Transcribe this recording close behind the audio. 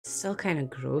Still kind of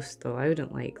gross though. I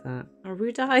wouldn't like that. Or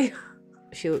would I?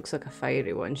 She looks like a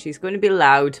fiery one. She's going to be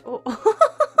loud. Oh.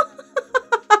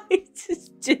 It's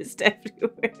just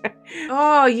everywhere.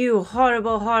 Oh, you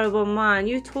horrible, horrible man.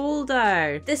 You told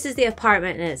her. This is the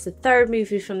apartment and it's the third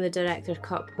movie from the Director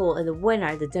Cut poll. And the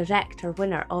winner, the director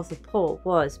winner of the poll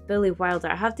was Billy Wilder.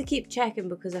 I have to keep checking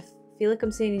because I feel like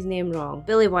I'm saying his name wrong.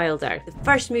 Billy Wilder. The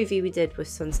first movie we did was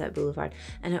Sunset Boulevard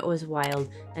and it was wild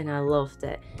and I loved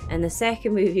it. And the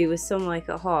second movie was Some Like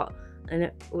It Hot and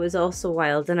it was also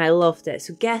wild and I loved it.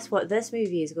 So guess what this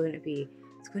movie is going to be?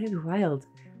 It's going to be wild.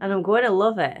 And I'm going to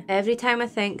love it. Every time I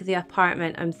think the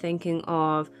apartment, I'm thinking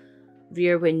of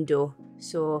Rear Window.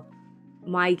 So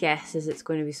my guess is it's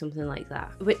going to be something like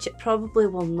that. Which it probably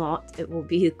will not. It will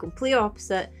be the complete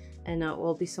opposite. And it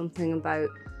will be something about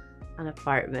an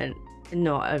apartment and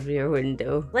not a rear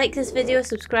window. Like this video,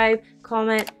 subscribe,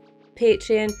 comment,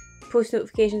 Patreon, post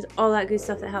notifications, all that good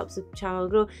stuff that helps the channel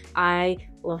grow. I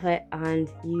love it and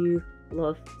you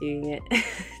love doing it.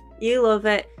 You love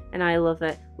it and I love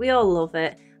it. We all love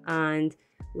it. And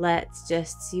let's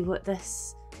just see what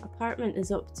this apartment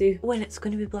is up to when it's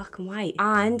going to be black and white.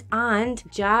 And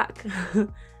Jack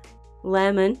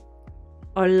Lemon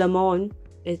or Lemon,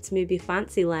 it's maybe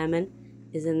Fancy Lemon,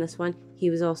 is in this one. He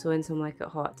was also in Some Like It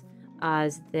Hot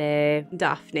as the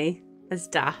Daphne.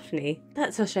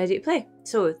 That's us ready to play.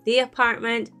 So the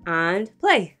apartment and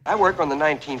play. I work on the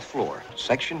 19th floor,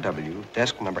 section W,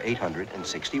 desk number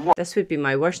 861. This would be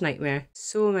my worst nightmare.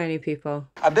 So many people.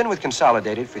 I've been with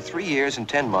Consolidated for 3 years and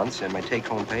 10 months, and my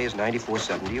take-home pay is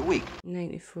 $94.70 a week.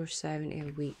 $94.70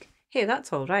 a week. Hey,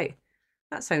 that's all right.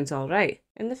 That sounds all right.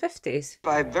 In the 50s.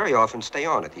 I very often stay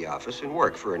on at the office and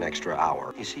work for an extra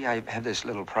hour. You see, I have this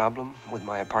little problem with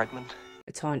my apartment.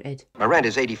 It's haunted. My rent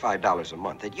is $85 a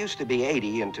month. It used to be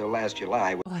 $80 until last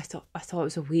July. Oh, I thought it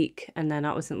was a week, and then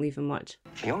that wasn't leaving much.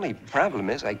 The only problem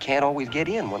is I can't always get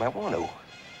in when I want to.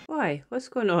 Why? What's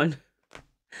going on?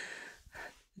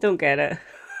 Don't get it.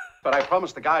 But I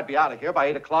promised the guy I'd be out of here by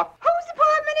 8 o'clock. Whose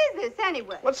apartment is this,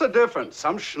 anyway? What's the difference?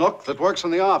 Some schnook that works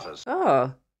in the office.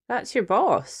 Oh, that's your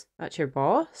boss. That's your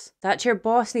boss? That's your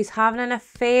boss and he's having an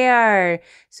affair.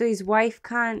 So his wife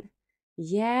can't...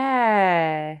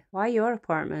 Yeah. Why your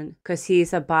apartment? Because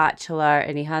he's a bachelor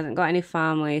and he hasn't got any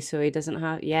family, so he doesn't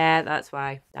have... Yeah, that's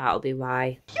why. That'll be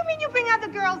why. You mean you bring other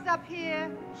girls up here?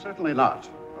 Certainly not.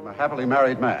 I'm a happily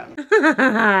married man.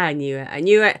 I knew it. I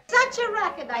knew it. Such a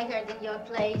racket I heard in your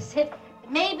place.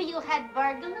 Maybe you had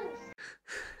burglars?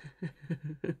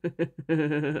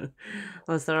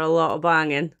 Was there a lot of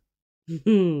banging?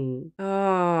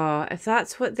 Oh, if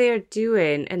that's what they're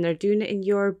doing and they're doing it in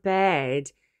your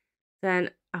bed,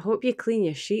 then I hope you clean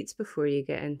your sheets before you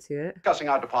get into it. Discussing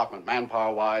our department,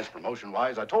 manpower-wise,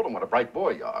 promotion-wise, I told them what a bright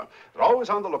boy you are. They're always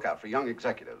on the lookout for young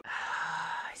executives.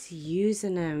 Is he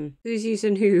using him? Who's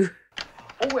using who?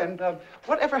 Oh, and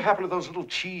whatever happened to those little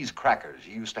cheese crackers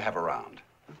you used to have around?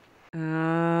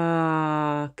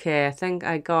 Ah, okay. I think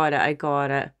I got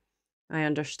it. I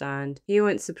understand. He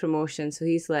wants the promotion, so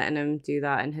he's letting him do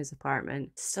that in his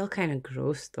apartment. Still kind of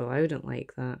gross, though. I wouldn't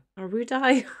like that. Or would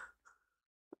I?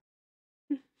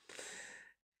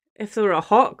 If they were a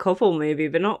hot couple, maybe,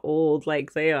 but not old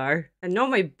like they are. And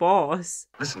not my boss.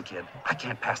 Listen, kid, I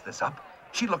can't pass this up.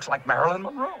 She looks like Marilyn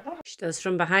Monroe. She does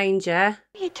from behind, yeah?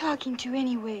 Who are you talking to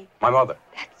anyway? My mother.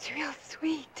 That's real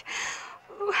sweet.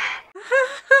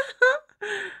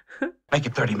 Make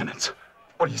it 30 minutes.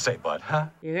 What do you say, bud, huh?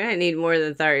 You're gonna need more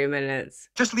than 30 minutes.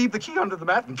 Just leave the key under the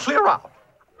mat and clear out.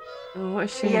 Oh,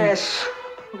 what's she? Yes,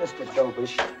 Mr.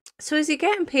 Dobish. So is he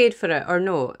getting paid for it or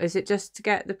no? Is it just to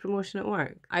get the promotion at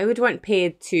work? I would want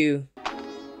paid too.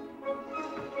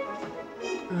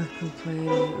 Oh, complaining.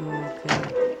 Oh,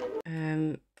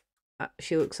 okay.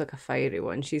 She looks like a fiery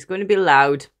one. She's going to be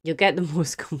loud. You'll get the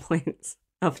most complaints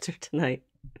after tonight.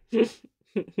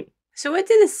 So what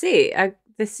do they say?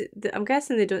 I'm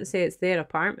guessing they don't say it's their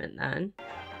apartment then.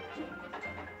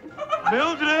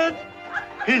 Mildred,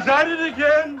 he's at it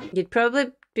again. You'd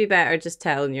probably be better just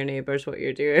telling your neighbours what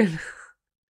you're doing.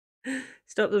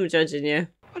 Stop them judging you.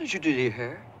 What did you do to your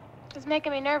hair? It was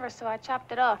making me nervous, so I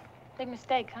chopped it off. Big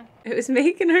mistake, huh? It was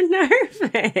making her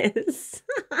nervous.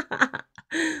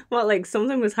 What, like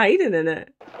something was hiding in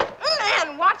it?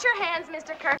 And watch your hands,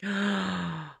 Mr. Kirk.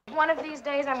 One of these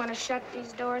days, I'm gonna shut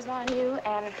these doors on you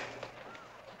and...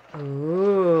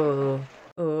 Ooh.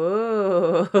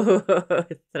 Ooh.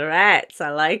 Threats. I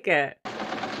like it.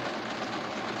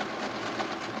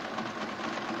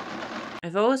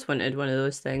 I've always wanted one of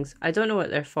those things. I don't know what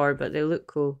they're for, but they look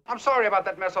cool. I'm sorry about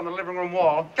that mess on the living room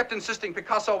wall. Kept insisting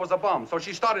Picasso was a bum, so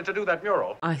she started to do that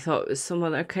mural. I thought it was some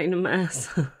other kind of mess.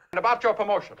 And about your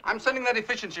promotion. I'm sending that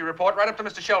efficiency report right up to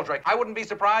Mr. Sheldrake. I wouldn't be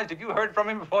surprised if you heard from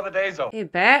him before the day's over. He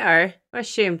better. What a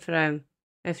shame for him.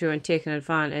 Everyone taking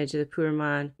advantage of the poor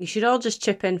man. You should all just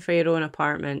chip in for your own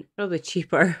apartment. Probably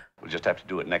cheaper. We'll just have to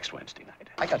do it next Wednesday night.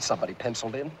 I got somebody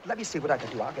penciled in. Let me see what I can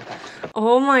do. I'll get back to you.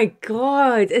 Oh my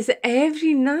god, it's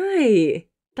every night.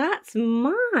 That's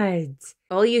mad.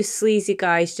 All you sleazy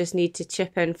guys just need to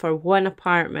chip in for one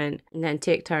apartment and then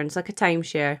take turns, like a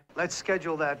timeshare. Let's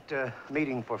schedule that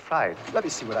meeting for Friday. Let me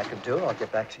see what I can do. I'll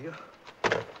get back to you.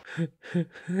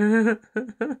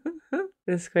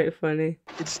 That's quite funny.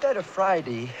 Instead of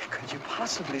Friday, could you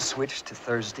possibly switch to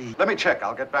Thursday? Let me check.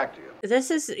 I'll get back to you.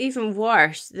 This is even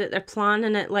worse, that they're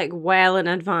planning it like well in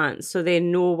advance so they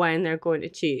know when they're going to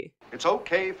cheat. It's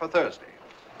okay for Thursday.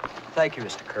 Thank you,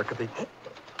 Mr. Kirkby.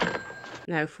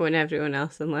 Now phone everyone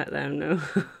else and let them know.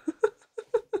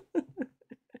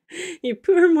 You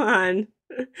poor man.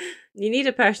 You need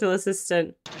a personal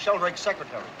assistant. Mr. Sheldrake's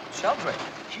secretary. Sheldrake?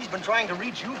 She's been trying to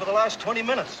reach you for the last 20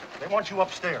 minutes. They want you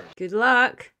upstairs. Good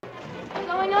luck.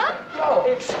 Going up? Oh,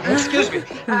 excuse me.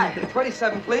 Hi,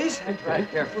 27, please. Right,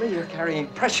 carefully. You're carrying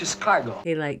precious cargo.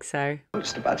 He likes her.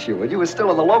 Just about you. When you were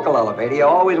still in the local elevator, you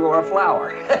always wore a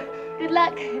flower. Good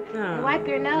luck. Oh. Wipe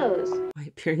your nose.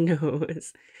 Wipe your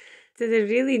nose. Do they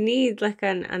really need like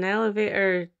an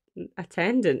elevator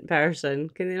attendant person?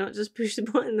 Can they not just push the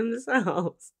button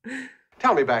themselves?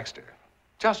 Tell me, Baxter,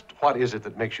 just what is it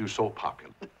that makes you so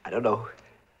popular? I don't know.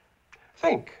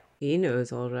 Think. He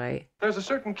knows, all right. There's a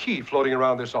certain key floating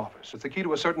around this office. It's the key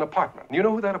to a certain apartment. You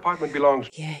know who that apartment belongs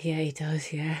to? Yeah, he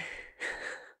does, yeah.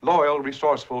 Loyal,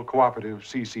 resourceful, cooperative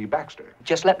C.C. Baxter.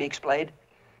 Just let me explain.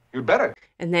 You'd better.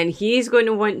 And then he's going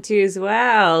to want to as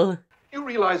well. You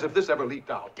realize if this ever leaked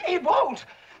out. It won't.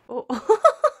 Oh.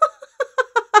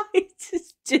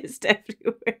 It's just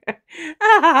everywhere.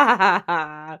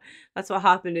 That's what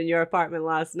happened in your apartment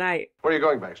last night. Where are you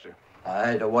going, Baxter?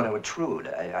 I don't want to intrude.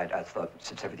 I thought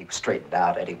since everything was straightened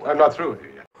out anyway. I'm not through with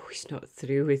you yet. Oh, he's not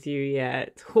through with you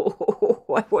yet. Oh,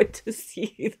 I want to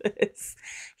see this.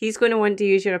 He's going to want to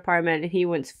use your apartment and he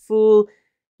wants full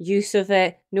use of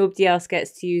it. Nobody else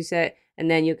gets to use it.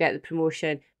 And then you'll get the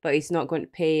promotion. But he's not going to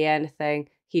pay you anything.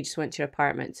 He just wants your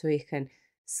apartment so he can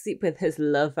sleep with his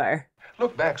lover.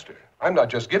 Look, Baxter, I'm not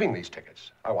just giving these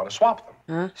tickets. I want to swap them.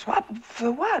 Huh? Swap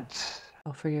for what?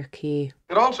 Oh, for your key.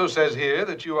 It also says here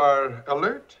that you are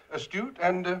alert, astute,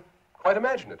 and quite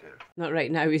imaginative. Not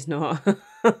right now, he's not.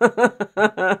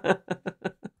 Now,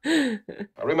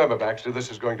 remember, Baxter, this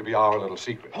is going to be our little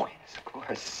secret. Oh, yes, of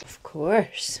course. Of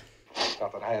course.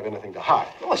 Not that I have anything to hide.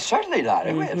 Oh, certainly not.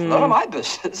 It's none of my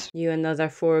business. You another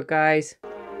 4 guys.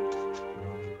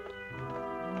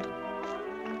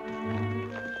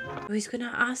 Oh, he's going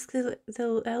to ask the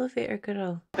elevator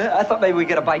girl. I thought maybe we'd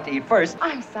get a bite to eat first.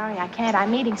 I'm sorry, I can't. I'm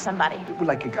meeting somebody.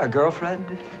 Like a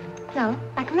girlfriend? No,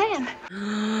 like a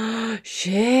man.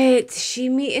 Shit, she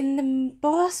meeting the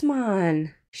boss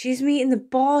man. She's meeting the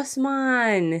boss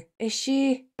man. Is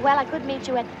she? Well, I could meet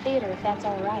you at the theater if that's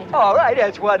all right. All right,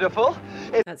 that's wonderful.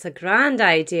 That's a grand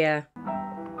idea.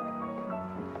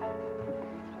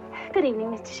 Good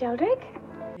evening, Mr. Sheldrake.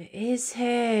 It is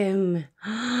him.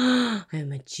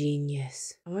 I'm a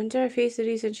genius. I wonder if he's the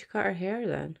reason she cut her hair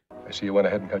then. I see you went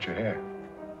ahead and cut your hair.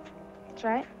 That's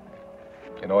right.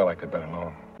 You know I liked it better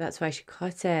long. That's why she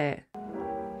cut it.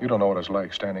 You don't know what it's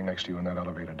like standing next to you in that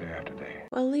elevator day after day.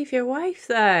 Well, leave your wife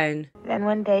then. Then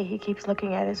one day he keeps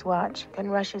looking at his watch,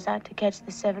 then rushes out to catch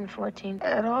the 7:14.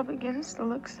 And it all begins to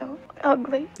look so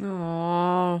ugly.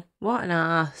 Oh, what an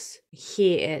ass. I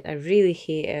hate it. I really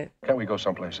hate it. Can't we go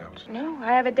someplace else? No,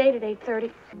 I have a date at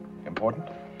 8:30. Important?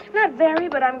 Not very,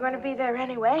 but I'm going to be there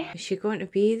anyway. Is she going to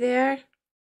be there?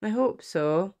 I hope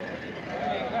so.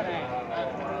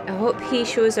 I hope he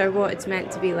shows her what it's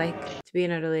meant to be like to be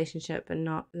in a relationship and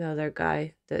not the other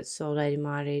guy that's already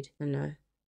married and a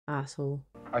asshole.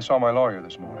 I saw my lawyer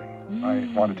this morning.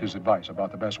 I wanted his advice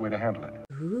about the best way to handle it.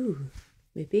 Ooh,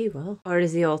 maybe he will. Or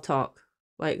does he all talk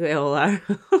like they all are?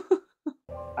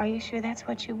 Are you sure that's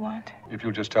what you want? If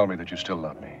you'll just tell me that you still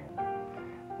love me.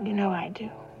 You know I do.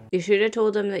 You should have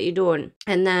told him that you don't.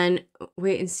 And then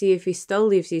wait and see if he still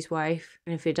leaves his wife.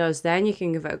 And if he does, then you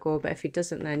can give it a go. But if he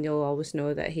doesn't, then you'll always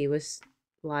know that he was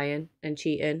lying and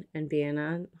cheating and being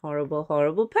a horrible,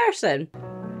 horrible person.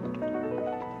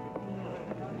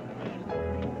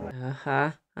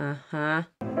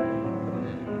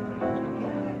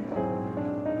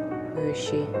 Who is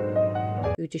she?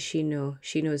 Who does she know?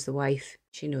 She knows the wife.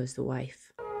 She knows the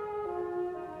wife.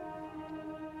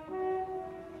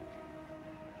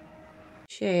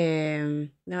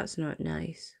 Shame. That's not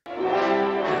nice.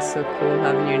 That's so cool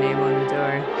having your name on the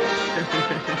door.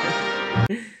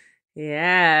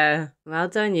 Yeah. Well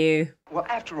done, you. Well,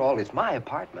 after all, it's my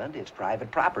apartment. It's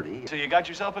private property. So you got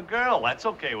yourself a girl. That's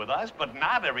okay with us, but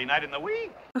not every night in the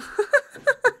week.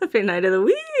 Every night of the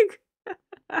week.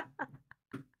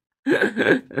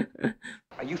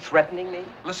 Are you threatening me?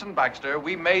 Listen, Baxter,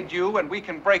 we made you and we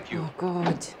can break you. Oh,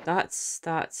 God. That's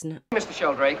not... Mr.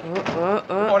 Sheldrake. Oh.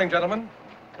 Good morning, gentlemen.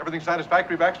 Everything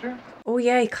satisfactory, Baxter? Oh,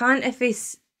 yeah, he can't if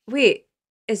he's... Wait.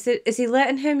 Is he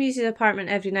letting him use his apartment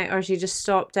every night, or has he just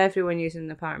stopped everyone using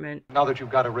the apartment? Now that you've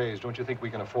got a raise, don't you think we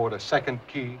can afford a second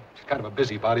key? She's kind of a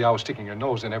busybody, always sticking her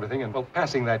nose in everything, and, well,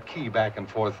 passing that key back and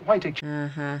forth. Why take... You're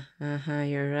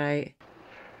right.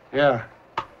 Yeah.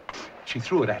 She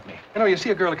threw it at me. You know, you see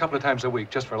a girl a couple of times a week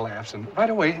just for laughs, and right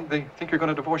away they think you're going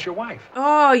to divorce your wife.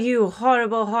 Oh, you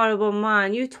horrible, horrible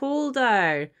man. You told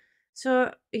her.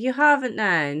 So, you haven't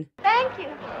then? Thank you.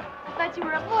 I thought you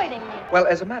were avoiding me. Well,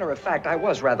 as a matter of fact, I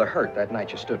was rather hurt that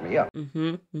night you stood me up.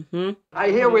 I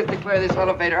herewith declare this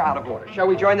elevator out of order. Shall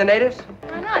we join the natives?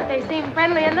 Why not? They seem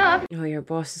friendly enough. Oh, your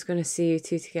boss is going to see you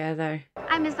two together.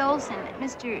 I'm Miss Olson,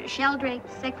 Mr.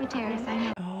 Sheldrake's secretary. Yes, I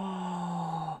know.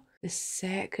 Oh, the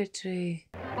secretary.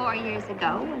 4 years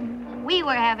ago, and we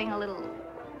were having a little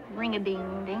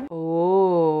ring-a-ding-ding.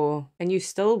 Oh, and you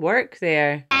still work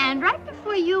there. And right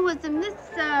before you was a Miss,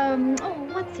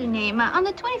 what's her name? On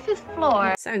the 25th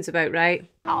floor. Sounds about right.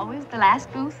 Always the last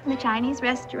booth in the Chinese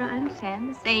restaurant,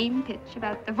 and the same pitch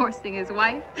about divorcing his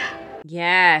wife.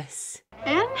 Yes.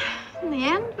 And in the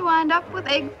end, you wind up with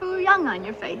egg foo young on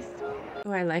your face.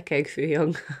 Oh, I like egg foo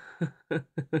young.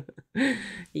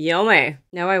 Yummy.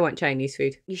 Now I want Chinese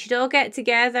food. You should all get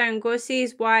together and go see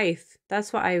his wife.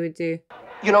 That's what I would do.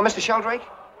 You know Mr. Sheldrake?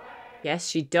 Yes,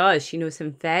 she does. She knows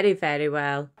him very, very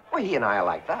well. Well, he and I are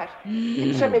like that.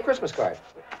 He sent me a Christmas card.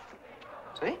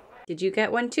 See? Did you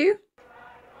get one too?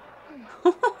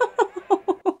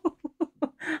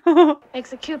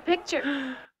 Makes a cute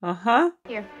picture. Uh-huh.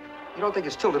 Here. You don't think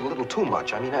it's tilted a little too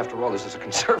much? I mean, after all, this is a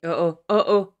conservative.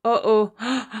 Uh-oh.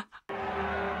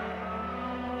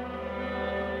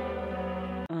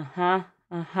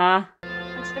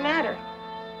 What's the matter?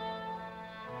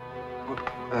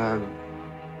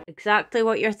 Exactly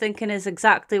what you're thinking is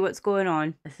exactly what's going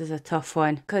on. This is a tough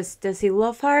one. Because does he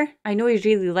love her? I know he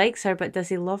really likes her, but does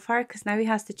he love her? Because now he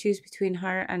has to choose between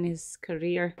her and his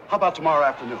career. How about tomorrow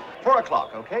afternoon? 4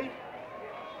 o'clock, okay?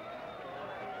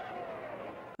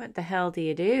 What the hell do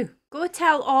you do? Go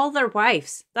tell all their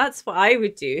wives. That's what I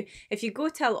would do. If you go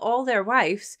tell all their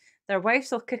wives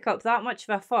will kick up that much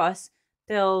of a fuss.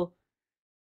 They'll...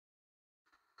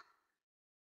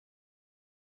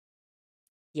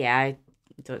 Yeah, I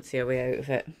don't see a way out of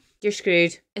it. You're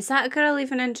screwed. Is that girl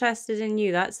even interested in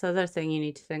you? That's the other thing you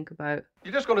need to think about.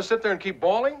 You're just going to sit there and keep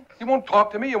bawling? You won't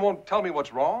talk to me? You won't tell me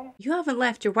what's wrong? You haven't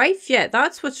left your wife yet.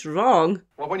 That's what's wrong.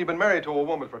 Well, when you've been married to a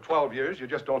woman for 12 years, you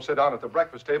just don't sit down at the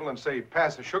breakfast table and say,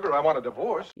 pass the sugar, I want a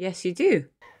divorce. Yes, you do.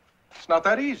 It's not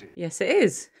that easy. Yes, it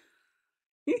is.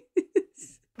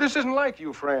 This isn't like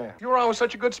you, Fran. You were always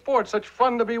such a good sport, such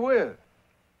fun to be with.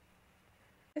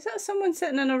 Is that someone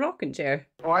sitting in a rocking chair?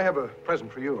 Oh, I have a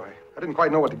present for you. I didn't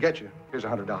quite know what to get you. Here's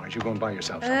 $100. You go and buy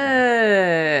yourself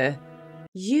something.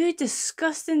 You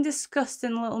disgusting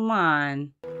little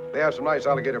man. They have some nice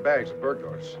alligator bags at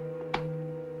Bergbower's.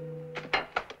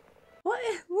 What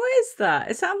is that?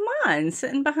 Is that a man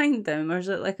sitting behind them, or is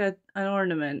it like an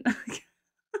ornament?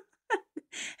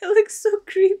 It looks so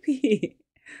creepy.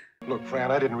 Look,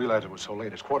 Fran, I didn't realize it was so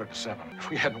late. It's 7:15. If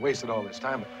we hadn't wasted all this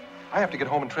time, I have to get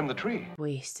home and trim the tree.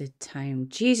 Wasted time.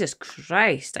 Jesus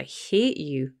Christ, I hate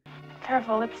you.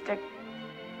 Careful lipstick.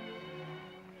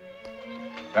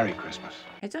 Merry Christmas.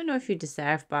 I don't know if you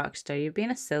deserve Baxter. You're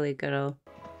being a silly girl.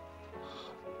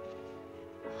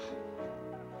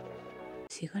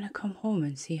 Is he gonna come home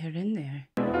and see her in there?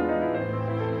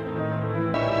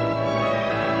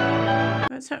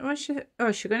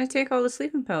 Is she gonna take all the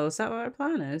sleeping pills? Is that what her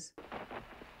plan is?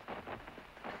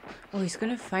 Oh, he's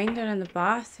gonna find her in the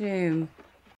bathroom.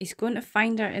 He's going to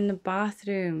find her in the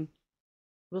bathroom.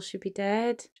 Will she be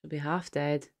dead? She'll be half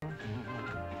dead.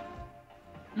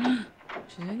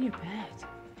 She's in your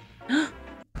bed.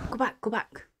 Go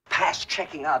back. Past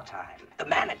checking out time. The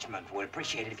management would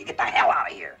appreciate it if you get the hell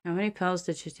out of here. How many pills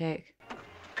did she take?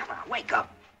 Come on, wake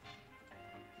up.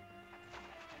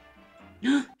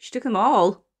 She took them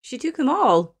all. She took them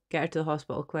all. Get her to the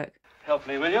hospital quick. Help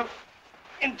me, will you?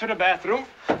 Into the bathroom.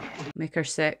 Make her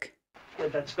sick.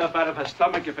 Get that stuff out of her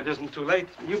stomach if it isn't too late.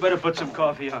 You better put some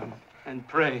coffee on and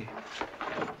pray.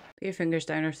 Put your fingers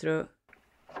down her throat.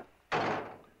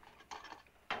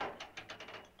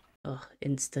 Ugh,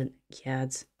 instant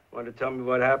cads. Want to tell me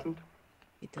what happened?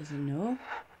 He doesn't know.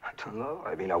 I don't know.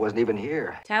 I mean, I wasn't even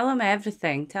here. Tell him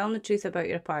everything. Tell him the truth about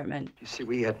your apartment. You see,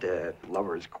 we had a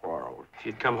lovers' quarrel. If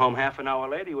you'd come home half an hour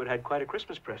later, you would have had quite a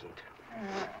Christmas present.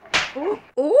 Ooh.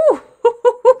 Ooh.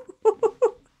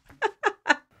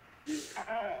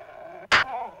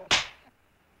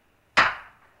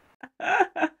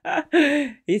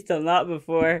 He's done that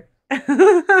before.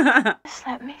 Just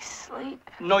let me sleep.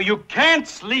 No, you can't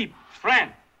sleep,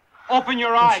 Fran. Open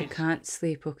your Oh, eyes. she can't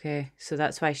sleep, okay. So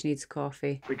that's why she needs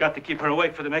coffee. We got to keep her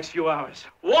awake for the next few hours.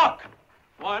 Walk!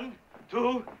 1,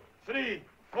 2, 3,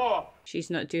 4. She's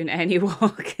not doing any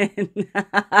walking.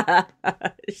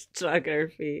 She's dragging her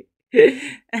feet.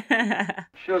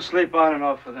 She'll sleep on and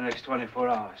off for the next 24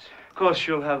 hours. Of course,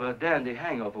 she'll have a dandy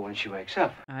hangover when she wakes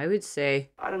up. I would say.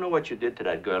 I don't know what you did to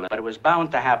that girl, but it was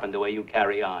bound to happen the way you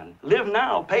carry on. Live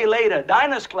now, pay later,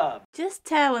 Diners Club. Just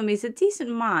tell him he's a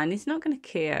decent man. He's not going to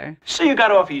care. So you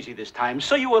got off easy this time,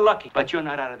 so you were lucky. But you're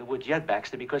not out of the woods yet,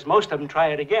 Baxter, because most of them try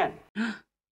it again.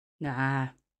 Nah.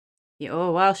 Yeah,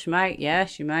 oh, well, she might. Yeah,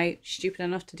 she might. Stupid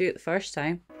enough to do it the first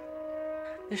time.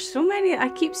 There's so many. I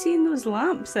keep seeing those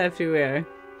lamps everywhere.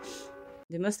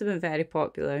 They must have been very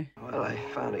popular. Well, I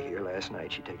found her here last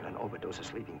night. She'd taken an overdose of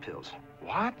sleeping pills.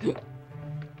 What?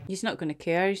 He's not going to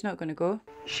care. He's not going to go.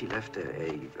 She left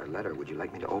a letter. Would you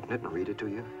like me to open it and read it to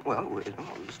you? Well,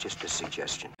 it's just a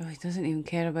suggestion. Oh, he doesn't even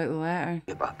care about the letter.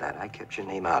 About that, I kept your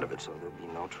name out of it, so there'll be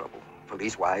no trouble.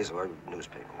 Police-wise or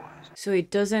newspaper-wise. So he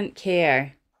doesn't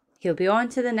care. He'll be on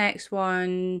to the next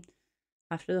one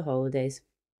after the holidays.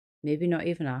 Maybe not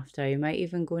even after. He might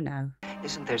even go now.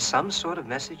 Isn't there some sort of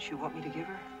message you want me to give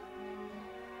her?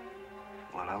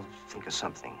 Well, I'll think of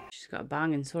something. She's got a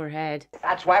banging sore head.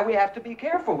 That's why we have to be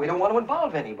careful. We don't want to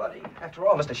involve anybody. After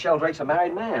all, Mr. Sheldrake's a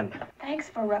married man. Thanks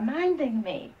for reminding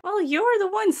me. Well, you're the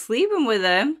one sleeping with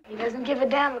him. He doesn't give a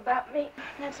damn about me.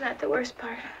 That's not the worst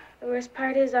part. The worst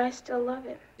part is I still love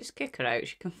him. Just kick her out.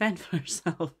 She can fend for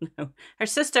herself now. Her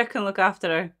sister can look after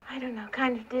her. I don't know,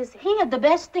 kind of dizzy. Here, the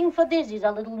best thing for this is a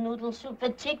little noodle soup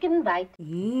with chicken bite.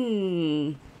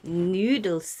 Noodle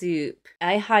soup.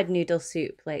 I had noodle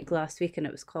soup like last week and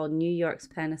it was called New York's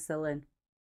penicillin.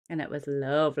 And it was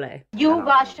lovely. You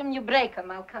wash them, you break them.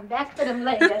 I'll come back for them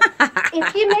later.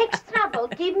 If he makes trouble,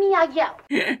 give me a yell.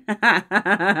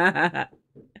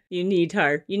 You need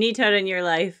her. You need her in your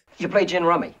life. You play gin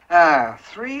rummy.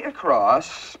 3 across,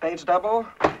 spades double,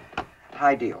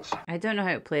 high deals. I don't know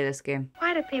how to play this game.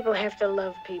 Why do people have to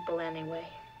love people anyway?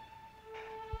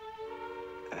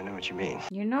 I know what you mean.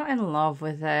 You're not in love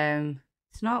with him.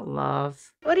 It's not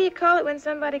love. What do you call it when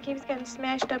somebody keeps getting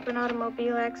smashed up in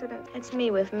automobile accidents? It's me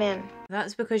with men.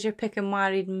 That's because you're picking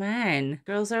married men.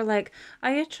 Girls are like,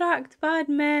 I attract bad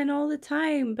men all the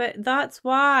time, but that's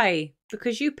why.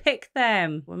 Because you pick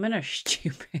them. Women are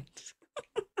stupid.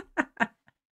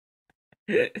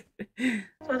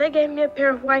 So they gave me a pair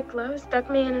of white gloves, stuck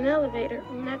me in an elevator,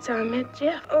 and that's how I met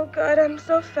Jeff. Oh God, I'm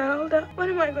so fouled up. What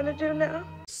am I gonna do now?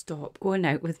 Stop going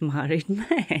out with married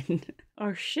men.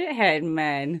 Or shithead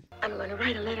men. I'm gonna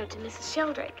write a letter to Mrs.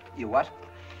 Sheldrake. You what?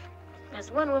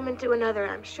 As one woman to another,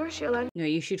 I'm sure she'll No,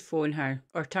 you should phone her.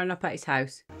 Or turn up at his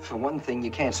house. For one thing,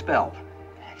 you can't spell.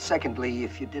 Secondly,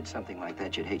 if you did something like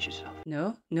that, you'd hate yourself.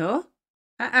 No?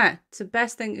 It's the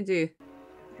best thing to do.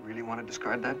 You really want to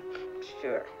discard that?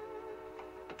 Sure.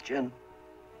 Gin.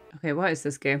 Okay, what is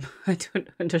this game? I don't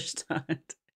understand.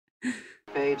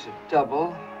 Spades are double,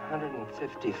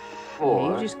 154.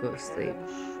 Yeah, you just go to sleep.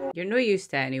 You're no use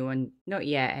to anyone. Not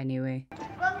yet, anyway.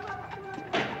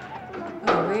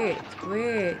 Oh, wait.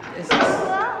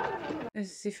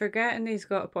 Is he forgetting he's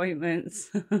got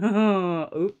appointments?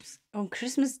 Oops. On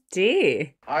Christmas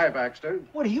Day. Hi, Baxter.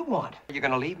 What do you want? Are you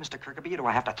going to leave, Mr. Kirkby, or do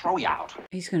I have to throw you out?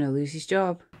 He's going to lose his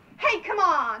job. Hey, come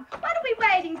on. What are we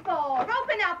waiting for?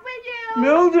 Open up, will you?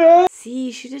 Mildred! See,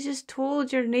 you should have just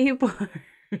told your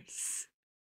neighbours.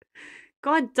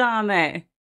 God damn it.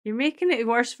 You're making it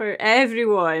worse for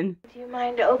everyone. Do you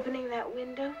mind opening that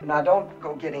window? Now, don't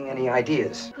go getting any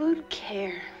ideas. Who'd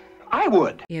care? I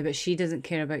would. Yeah, but she doesn't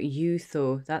care about you,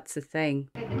 though. That's the thing.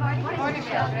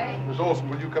 Miss Olson,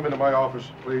 will you come into my office,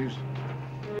 please?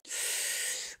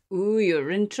 Ooh,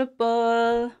 you're in trouble.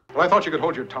 Well, I thought you could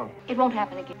hold your tongue. It won't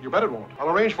happen again. You bet it won't. I'll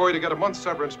arrange for you to get a month's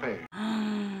severance pay.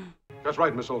 That's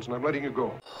right, Miss Olson. I'm letting you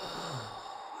go.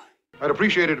 I'd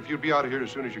appreciate it if you'd be out of here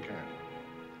as soon as you can.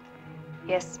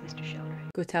 Yes, Mr.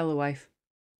 Sheldrake. Go tell the wife.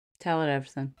 Tell her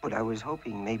everything. But I was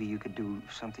hoping maybe you could do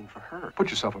something for her. Put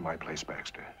yourself in my place,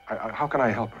 Baxter. How can I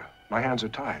help her? My hands are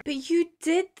tied. But you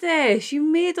did this. You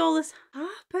made all this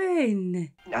happen.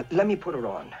 Now, let me put her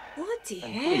on. Bloody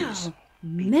And hell. please,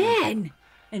 Men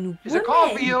and women. Is a call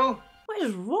for you? What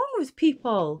is wrong with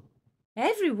people?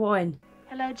 Everyone.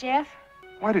 Hello, Jeff.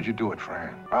 Why did you do it,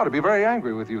 Fran? I ought to be very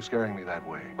angry with you scaring me that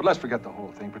way. But let's forget the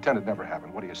whole thing. Pretend it never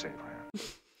happened. What do you say, Fran?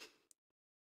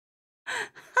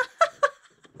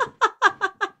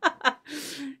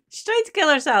 She tried to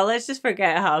kill herself. Let's just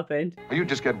forget it happened. Well, you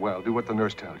just get well. Do what the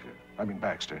nurse tells you. I mean,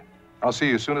 Baxter. I'll see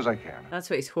you as soon as I can. That's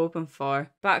what he's hoping for.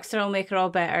 Baxter will make her all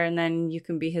better, and then you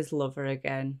can be his lover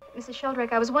again. Mrs.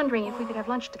 Sheldrake, I was wondering if we could have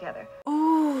lunch together.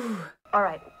 Ooh. All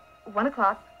right, 1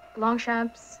 o'clock,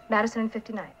 Longchamps, Madison and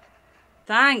 59th.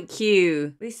 Thank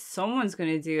you. At least someone's going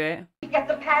to do it. You got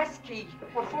the pass key.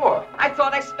 What for? I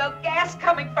thought I smelled gas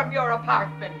coming from your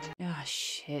apartment. Oh,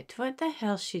 shit. What the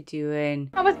hell's she doing?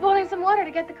 I was boiling some water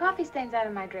to get the coffee stains out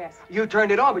of my dress. You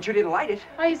turned it on, but you didn't light it.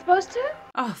 Are you supposed to?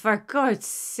 Oh, for God's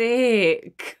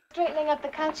sake. Straightening up the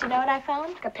couch, you know what I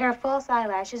found? A pair of false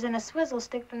eyelashes and a swizzle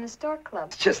stick from the stork club.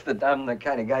 It's just that I'm the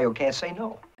kind of guy who can't say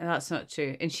no. And that's not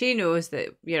true. And she knows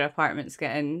that your apartment's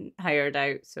getting hired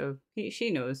out, so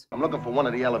she knows. I'm looking for one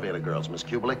of the elevator girls, Miss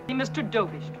Kubelik. Mr.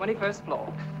 Dovish, 21st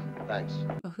floor. Thanks.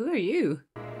 Well, who are you?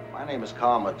 My name is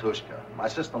Carl Matushka. My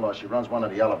sister-in-law, she runs one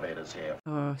of the elevators here.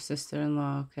 Oh,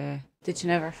 sister-in-law, okay. Did you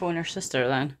never phone her sister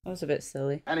then? That was a bit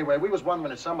silly. Anyway, we was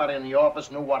wondering if somebody in the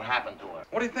office knew what happened to her.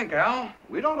 What do you think, Al?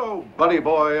 We don't owe Buddy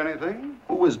Boy anything.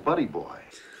 Who is Buddy Boy?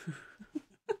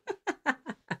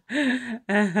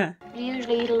 You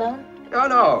usually eat alone? Oh,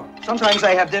 no. Sometimes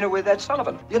I have dinner with Ed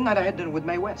Sullivan. The other night I had dinner with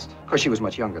Mae West. Of course, she was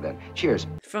much younger then. Cheers.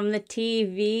 From the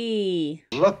TV.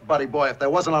 Look, Buddy Boy, if there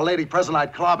wasn't a lady present,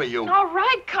 I'd clobber you. All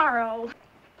right, Carl.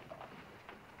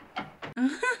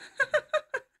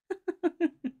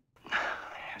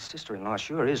 Sister-in-law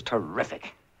sure is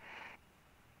terrific.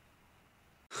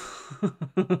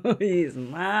 He's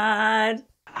mad.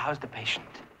 How's the patient?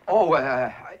 Oh,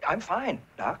 I'm fine,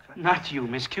 Doc. Not you,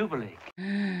 Miss Kubelik.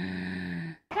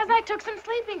 Because I took some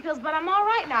sleeping pills, but I'm all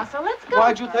right now, so let's go.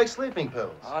 Why'd you take sleeping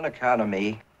pills? On account of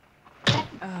me.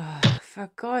 Oh, for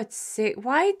God's sake.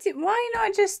 Why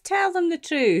not just tell them the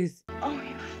truth? Oh,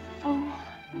 you fool.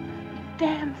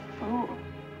 Damn fool.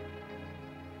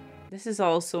 This is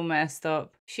all so messed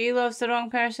up. She loves the wrong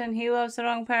person. He loves the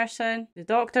wrong person. The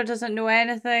doctor doesn't know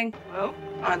anything. Well,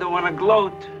 I don't want to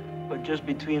gloat, but just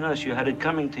between us, you had it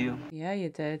coming to you. Yeah, you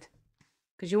did.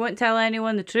 Because you won't tell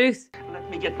anyone the truth. Let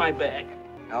me get my bag.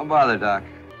 Don't bother, Doc.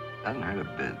 Doesn't hurt a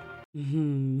bit.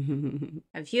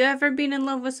 Have you ever been in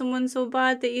love with someone so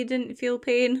bad that you didn't feel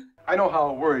pain? I know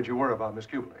how worried you were about Miss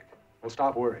Kubelik. Well,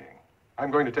 stop worrying.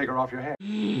 I'm going to take her off your hands.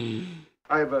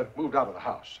 I've moved out of the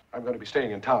house. I'm going to be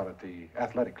staying in town at the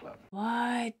athletic club.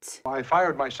 What? I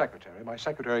fired my secretary. My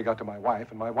secretary got to my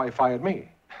wife, and my wife fired me.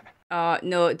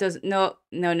 No, it doesn't. No.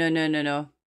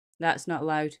 That's not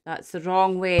allowed. That's the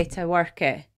wrong way to work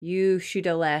it. You should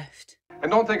have left.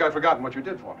 And don't think I've forgotten what you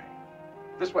did for me.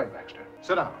 This way, Baxter.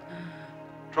 Sit down.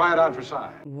 Try it on for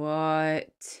size.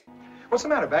 What? What's the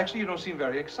matter, Baxter? You don't seem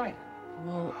very excited.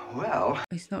 Well...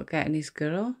 He's not getting his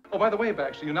girl. Oh, by the way,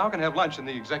 Baxter, you now can have lunch in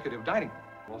the executive dining room.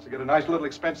 You also get a nice little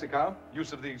expense account,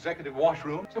 use of the executive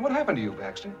washroom. So what happened to you,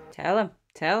 Baxter? Tell him.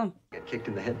 Get kicked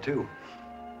in the head, too.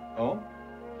 Oh?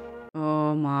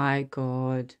 Oh my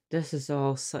God. This is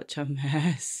all such a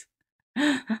mess.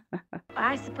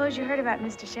 I suppose you heard about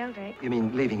Mr. Sheldrake. You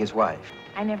mean leaving his wife?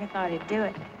 I never thought he'd do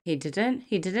it. He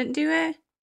didn't do it.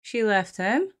 She left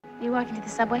him. You walking to the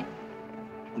subway?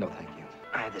 No, thank you.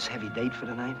 I had this heavy date for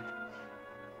tonight.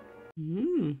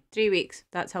 3 weeks.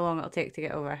 That's how long it'll take to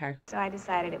get over her. So I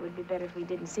decided it would be better if we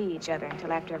didn't see each other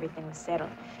until after everything was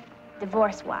settled.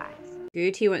 Divorce-wise.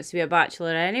 Good, he wants to be a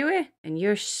bachelor anyway. And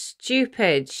you're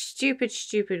stupid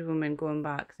woman going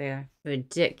back there.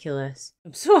 Ridiculous.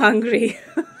 I'm so hungry.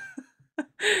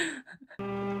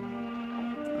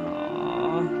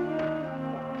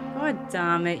 Aww. God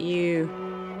damn it, you.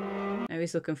 Now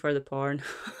he's looking for the porn.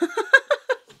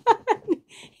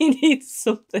 He needs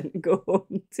something to go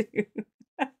home to.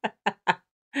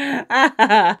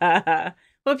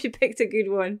 Hope you picked a good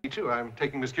one. Me too. I'm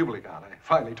taking Miss Kubelik out. I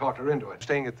finally talked her into it.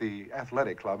 Staying at the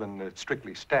athletic club, and it's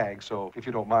strictly stag, so if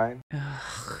you don't mind.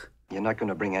 You're not going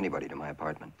to bring anybody to my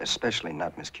apartment, especially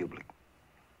not Miss Kubelik.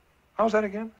 How's that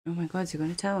again? Oh my God, is he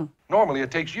going to tell him? Normally,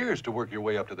 it takes years to work your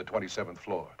way up to the 27th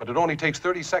floor, but it only takes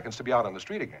 30 seconds to be out on the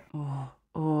street again.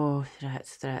 Oh,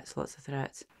 threats, lots of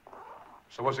threats.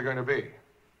 So what's it going to be?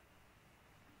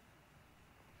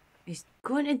 He's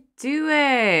going to do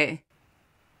it.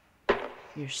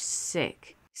 You're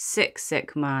sick. Sick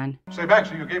man. Say,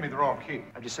 Baxter, you gave me the wrong key.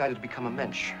 I've decided to become a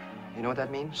mensch. You know what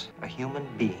that means? A human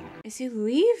being. Is he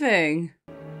leaving?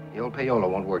 The old payola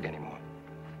won't work anymore.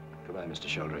 Goodbye, Mr.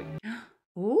 Sheldrake.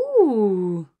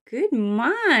 Ooh, good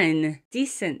man.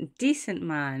 Decent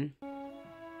man.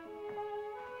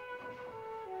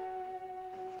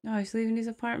 Oh, he's leaving his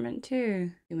apartment too.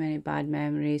 Too many bad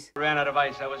memories. Ran out of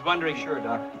ice. I was wondering. Sure,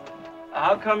 Doc.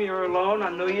 How come you're alone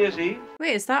on New Year's Eve?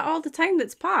 Wait, is that all the time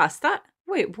that's passed?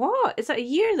 Wait, what? Is that a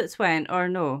year that's went or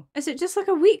no? Is it just like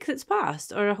a week that's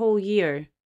passed or a whole year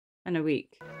and a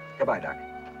week? Goodbye, Doc.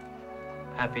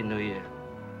 Happy New Year.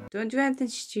 Don't do anything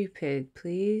stupid,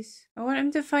 please. I want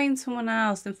him to find someone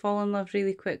else and fall in love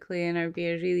really quickly and or be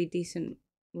a really decent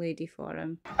lady for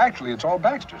him. Actually, it's all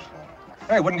Baxter's fault.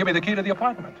 Hey, wouldn't give me the key to the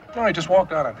apartment. No, he just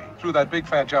walked out on me. Threw that big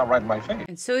fat job right in my face.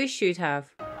 And so he should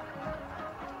have.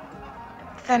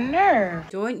 The nerve.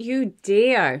 Don't you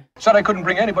dare. Said I couldn't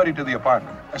bring anybody to the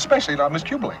apartment, especially not Miss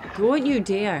Kubelik. Don't you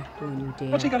dare. Don't you dare.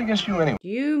 What's he got against you anyway?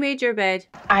 You made your bed.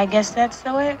 I guess that's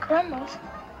the way it crumbles.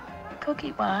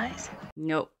 Cookie-wise.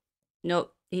 Nope.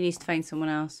 Nope. He needs to find someone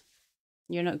else.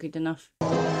 You're not good enough.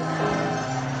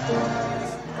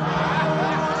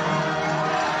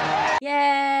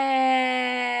 Yay!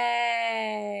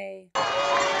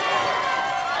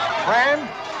 Fran?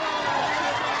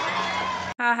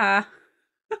 Haha.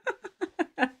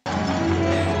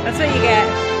 That's what you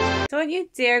get. Don't you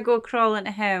dare go crawling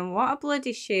to him. What a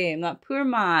bloody shame. That poor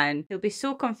man. He'll be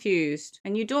so confused.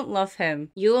 And you don't love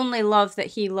him. You only love that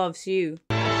he loves you.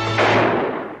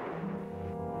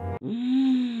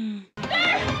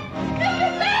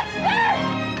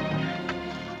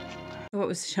 What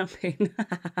was the champagne?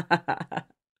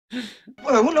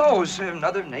 Well, who knows?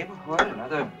 Another neighborhood,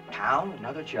 another town,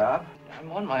 another job. I'm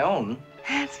on my own.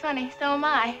 That's funny, so am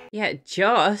I. Yeah,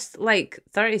 just like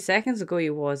 30 seconds ago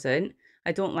you wasn't.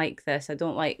 I don't like this. I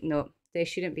don't like... No, they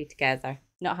shouldn't be together.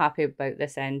 Not happy about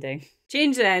this ending.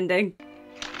 Change the ending.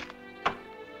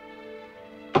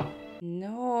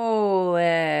 No.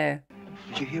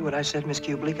 Did you hear what I said, Miss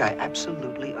Kubelik? I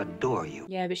absolutely adore you.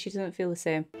 Yeah, but she doesn't feel the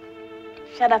same.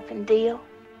 Shut up and deal.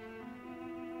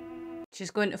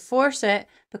 She's going to force it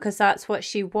because that's what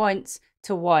she wants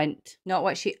to want, not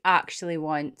what she actually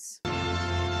wants.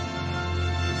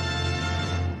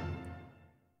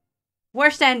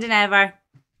 Worst ending ever.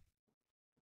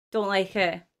 Don't like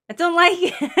it. I don't like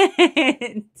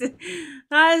it.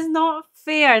 That is not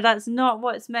fair. That's not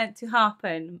what's meant to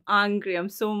happen. I'm angry. I'm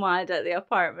so mad at the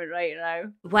apartment right now.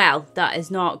 Well, that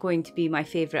is not going to be my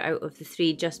favourite out of the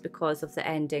three just because of the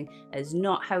ending. It's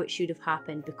not how it should have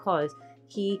happened because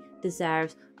he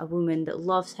deserves a woman that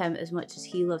loves him as much as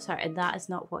he loves her, and that is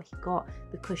not what he got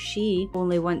because she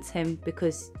only wants him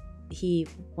because he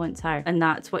wants her, and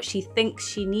that's what she thinks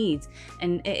she needs,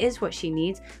 and it is what she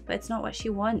needs, but it's not what she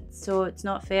wants, so it's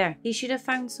not fair. He should have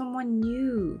found someone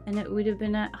new and it would have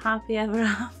been a happy ever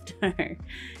after.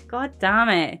 God damn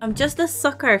it. I'm just a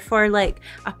sucker for like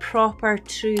a proper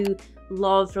true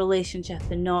love relationship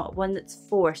and not one that's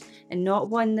forced and not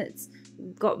one that's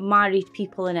got married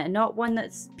people in it, not one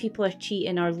that's people are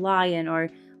cheating or lying or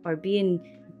being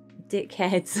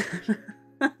dickheads.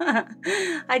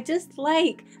 I just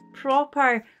like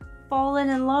proper falling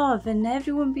in love and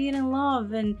everyone being in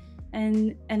love and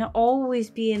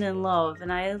always being in love,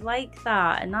 and I like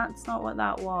that, and that's not what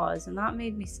that was, and that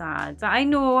made me sad. But I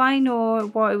know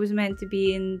what it was meant to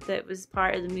be, and that was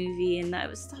part of the movie, and that it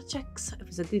was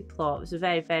a good plot. It was a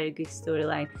very, very good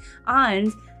storyline,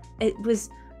 and it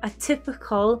was a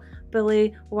typical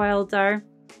Billy Wilder.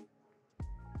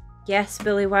 Yes,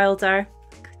 Billy Wilder.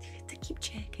 God, I have to keep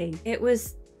checking. It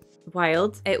was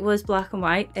wild. It was black and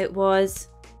white.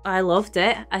 I loved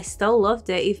it. I still loved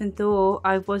it, even though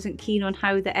I wasn't keen on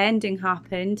how the ending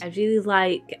happened. I really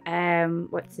like,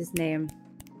 what's his name?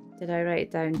 Did I write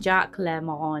it down? Jack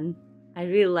Lemmon. I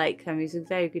really like him. He's a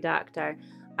very good actor.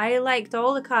 I liked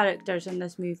all the characters in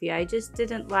this movie. I just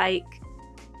didn't like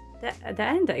the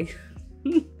ending.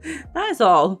 That is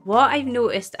all. What I've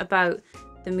noticed about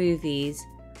the movies,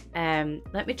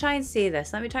 let me try and say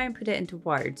this, let me try and put it into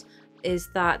words, is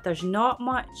that there's not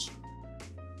much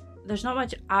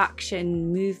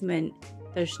action, movement,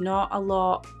 there's not a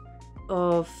lot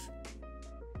of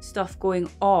stuff going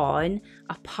on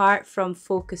apart from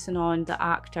focusing on the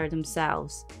actor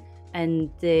themselves and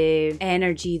the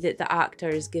energy that the actor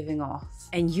is giving off.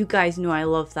 And you guys know I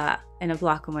love that in a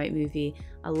black and white movie.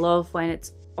 I love when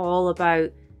it's all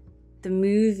about the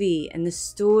movie and the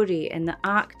story and the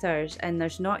actors, and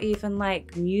there's not even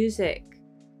like music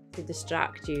to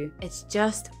distract you. It's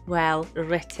just well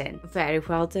written, very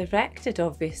well directed,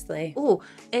 obviously. Oh,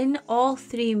 in all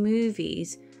three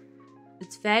movies,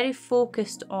 it's very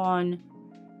focused on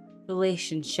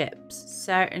relationships,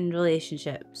 certain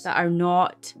relationships that are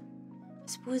not I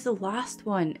suppose the last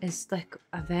one is like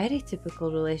a very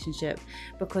typical relationship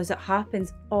because it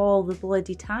happens all the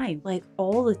bloody time, like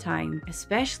all the time,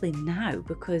 especially now,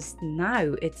 because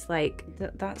now it's like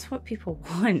that's what people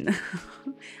want.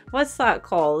 What's that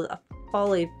called? A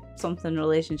poly something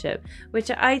relationship, which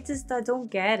I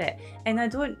don't get it, and I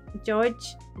don't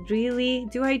judge. Really,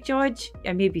 do I judge?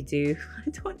 I maybe do.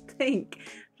 I don't think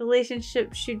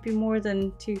relationships should be more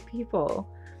than 2 people.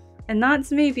 And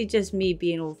that's maybe just me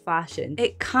being old-fashioned.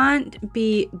 It can't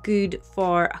be good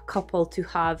for a couple to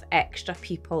have extra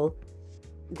people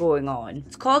going on.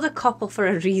 It's called a couple for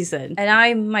a reason. And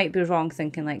I might be wrong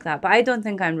thinking like that, but I don't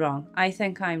think I'm wrong. I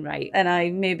think I'm right.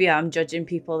 And maybe I'm judging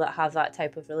people that have that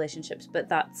type of relationships, but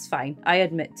that's fine. I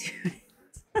admit to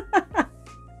it.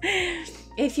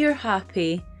 If you're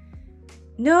happy,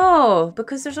 no,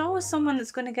 because there's always someone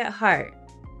that's going to get hurt.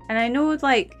 And I know,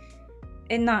 like,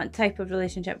 in that type of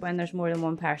relationship when there's more than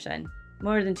one person,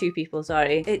 more than 2 people,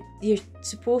 sorry, you're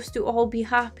supposed to all be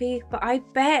happy, but I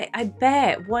bet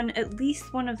at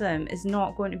least one of them is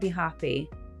not going to be happy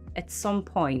at some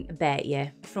point. I bet you.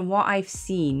 From what I've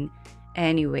seen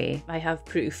anyway, I have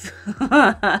proof.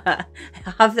 I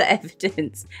have the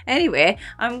evidence. Anyway,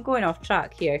 I'm going off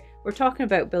track here. We're talking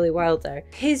about Billy Wilder.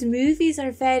 His movies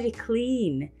are very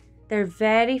clean. They're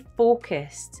very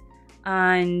focused.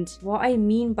 And what I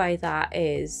mean by that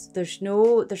is there's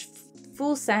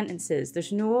full sentences.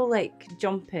 There's no like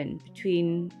jumping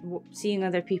between seeing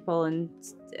other people and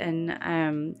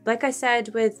like I said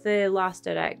with the last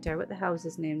director, what the hell was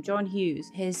his name? John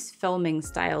Hughes. His filming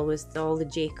style was all the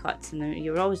J cuts, and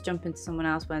you were always jumping to someone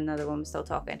else when the other one was still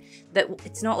talking. That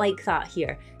it's not like that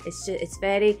here. It's just it's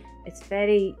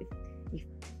very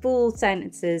full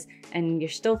sentences, and you're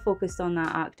still focused on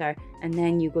that actor, and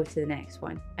then you go to the next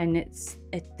one, and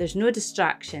there's no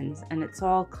distractions, and it's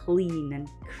all clean and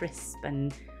crisp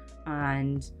and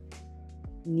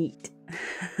neat.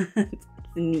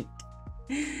 Neat.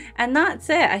 And that's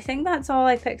it. I think that's all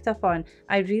I picked up on.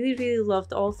 I really, really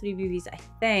loved all 3 movies. I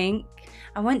think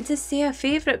I want to say a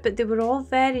favourite, but they were all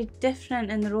very different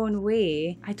in their own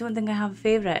way. I don't think I have a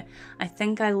favourite. I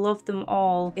think I loved them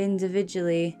all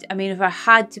individually. I mean, if I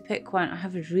had to pick one, I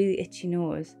have a really itchy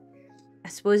nose. I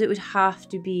suppose it would have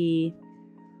to be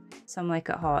Some Like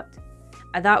It Hot.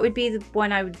 That would be the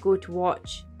one I would go to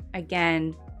watch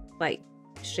again, like,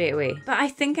 straight away. But I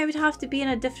think I would have to be in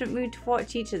a different mood to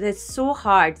watch each of this. It's so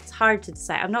hard. It's hard to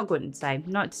decide. I'm not going to decide.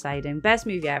 I'm not deciding. Best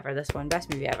movie ever, this one.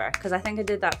 Best movie ever. Because I think I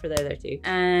did that for the other 2.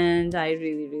 And I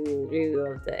really, really, really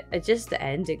loved it. It's just the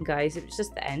ending, guys. It was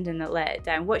just the ending that let it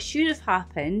down. What should have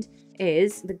happened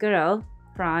is the girl,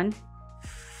 Fran,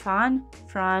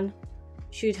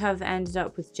 should have ended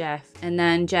up with Jeff. And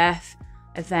then Jeff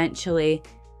eventually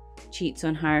cheats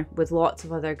on her with lots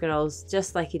of other girls,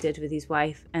 just like he did with his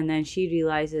wife, and then she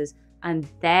realizes, and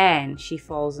then she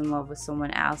falls in love with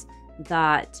someone else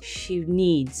that she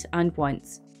needs and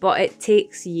wants, but it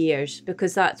takes years,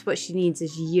 because that's what she needs,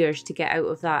 is years to get out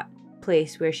of that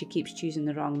place where she keeps choosing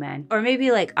the wrong men. Or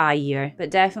maybe like a year,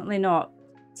 but definitely not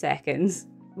seconds,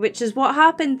 which is what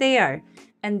happened there.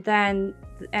 And then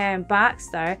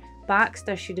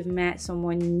Baxter should have met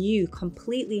someone new,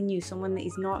 completely new, someone that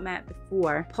he's not met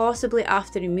before, possibly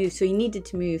after he moved. So he needed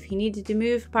to move. He needed to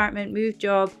move apartment, move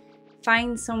job,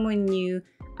 find someone new,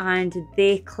 and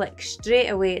they click straight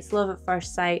away. It's love at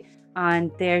first sight,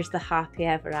 and there's the happy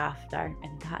ever after.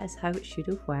 And that is how it should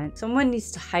have went. Someone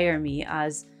needs to hire me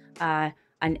as an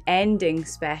ending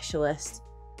specialist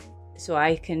so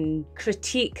I can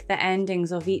critique the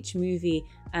endings of each movie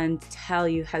and tell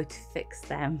you how to fix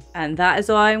them. And that is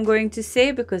all I'm going to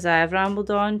say, because I have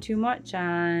rambled on too much,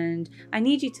 and I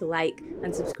need you to like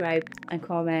and subscribe and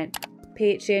comment.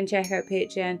 Patreon, check out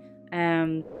Patreon.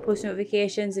 Post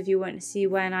notifications if you want to see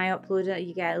when I upload it.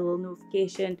 You get a little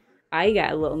notification. I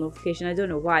get a little notification. I don't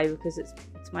know why, because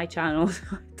it's my channel.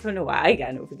 I don't know why I get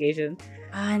a notification.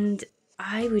 And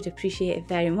I would appreciate it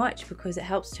very much, because it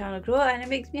helps the channel grow and it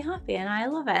makes me happy, and I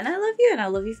love it, and I love you, and I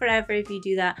love you forever if you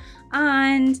do that.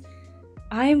 And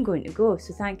I am going to go,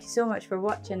 so thank you so much for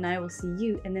watching. I will see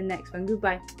you in the next one.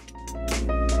 Goodbye.